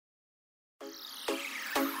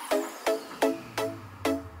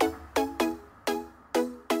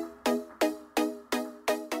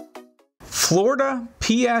Florida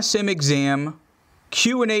PSM Exam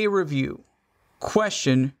Q&A Review,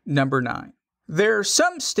 question number 9. There are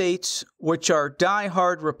some states which are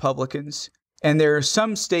diehard Republicans, and there are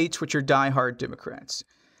some states which are diehard Democrats.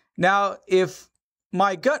 Now, if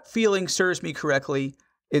my gut feeling serves me correctly,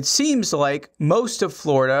 it seems like most of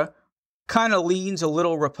Florida kind of leans a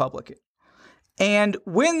little Republican. And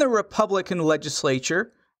when the Republican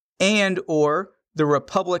legislature and or the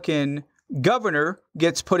Republican governor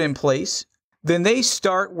gets put in place, then they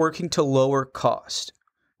start working to lower cost.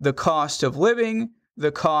 The cost of living,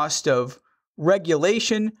 the cost of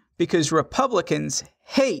regulation, because Republicans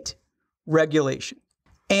hate regulation.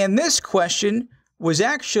 And this question was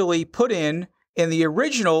actually put in the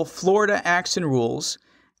original Florida Acts and Rules,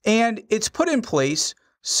 and it's put in place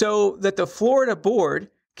so that the Florida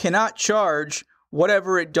board cannot charge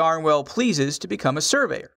whatever it darn well pleases to become a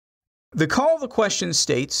surveyor. The call of the question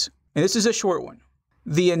states, and this is a short one,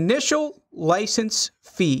 the initial license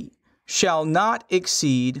fee shall not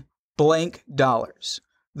exceed blank dollars.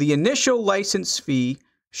 The initial license fee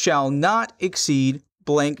shall not exceed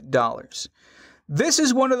blank dollars. This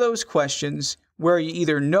is one of those questions where you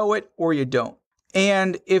either know it or you don't.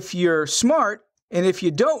 And if you're smart and if you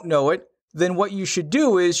don't know it, then what you should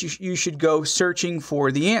do is you should go searching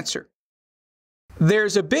for the answer.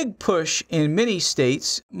 There's a big push in many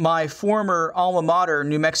states. My former alma mater,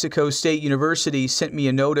 New Mexico State University, sent me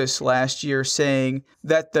a notice last year saying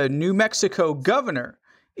that the New Mexico governor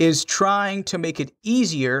is trying to make it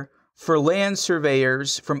easier for land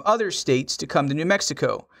surveyors from other states to come to New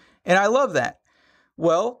Mexico. And I love that.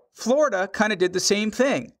 Well, Florida kind of did the same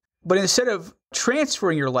thing. But instead of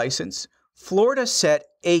transferring your license, Florida set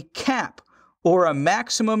a cap or a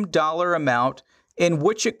maximum dollar amount in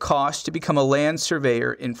which it costs to become a land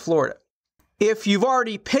surveyor in Florida. If you've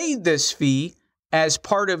already paid this fee as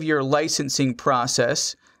part of your licensing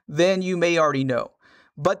process, then you may already know.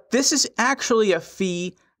 But this is actually a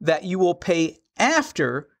fee that you will pay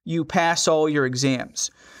after you pass all your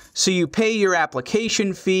exams. So you pay your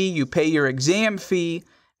application fee, you pay your exam fee,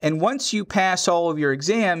 and once you pass all of your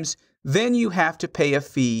exams, then you have to pay a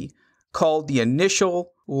fee called the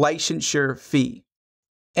initial licensure fee.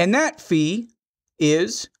 And that fee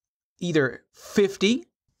is either $50,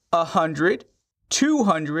 $100,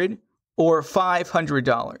 $200, or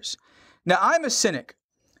 $500. Now, I'm a cynic,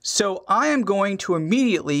 so I am going to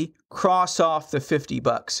immediately cross off the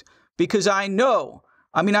 $50 because I know,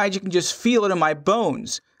 I can just feel it in my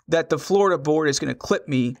bones that the Florida board is going to clip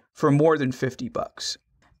me for more than $50.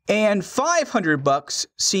 And $500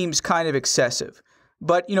 seems kind of excessive.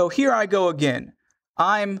 But, here I go again.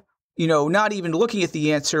 I'm not even looking at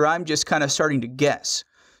the answer. I'm just kind of starting to guess.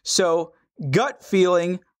 So gut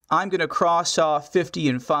feeling, I'm going to cross off 50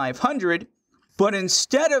 and 500. But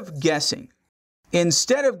instead of guessing,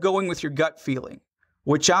 instead of going with your gut feeling,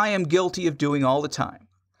 which I am guilty of doing all the time,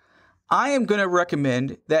 I am going to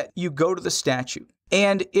recommend that you go to the statute.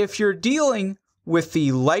 And if you're dealing with the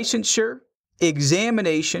licensure,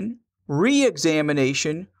 examination,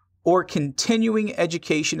 re-examination, or continuing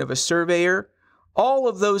education of a surveyor, all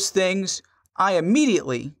of those things, I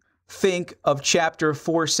immediately think of Chapter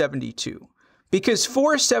 472, because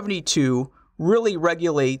 472 really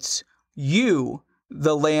regulates you,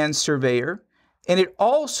 the land surveyor, and it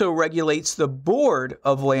also regulates the Board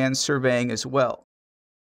of Land Surveying as well.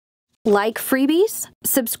 Like freebies?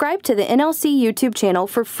 Subscribe to the NLC YouTube channel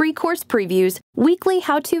for free course previews, weekly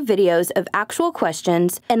how-to videos of actual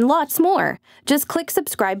questions, and lots more. Just click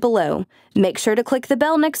subscribe below. Make sure to click the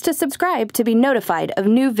bell next to subscribe to be notified of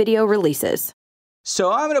new video releases.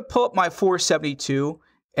 So I'm going to pull up my 472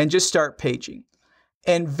 and just start paging.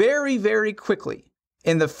 And very, very quickly,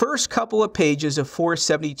 in the first couple of pages of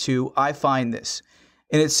 472, I find this.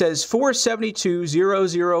 And it says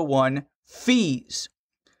 472.001 fees.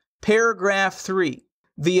 Paragraph 3,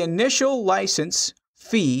 the initial license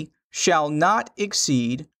fee shall not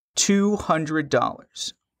exceed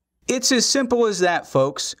 $200. It's as simple as that,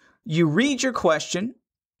 folks. You read your question,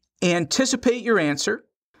 anticipate your answer,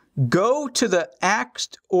 go to the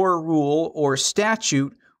act or rule or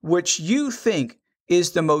statute which you think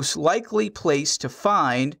is the most likely place to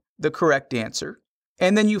find the correct answer,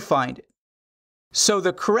 and then you find it. So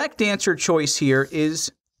the correct answer choice here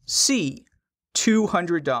is C,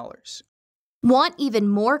 $200. Want even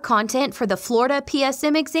more content for the Florida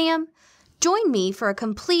PSM exam? Join me for a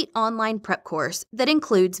complete online prep course that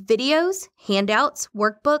includes videos, handouts,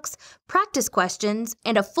 workbooks, practice questions,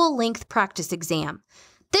 and a full-length practice exam.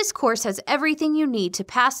 This course has everything you need to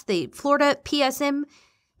pass the Florida PSM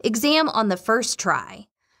exam on the first try.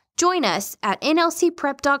 Join us at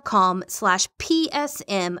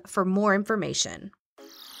nlcprep.com/PSM for more information.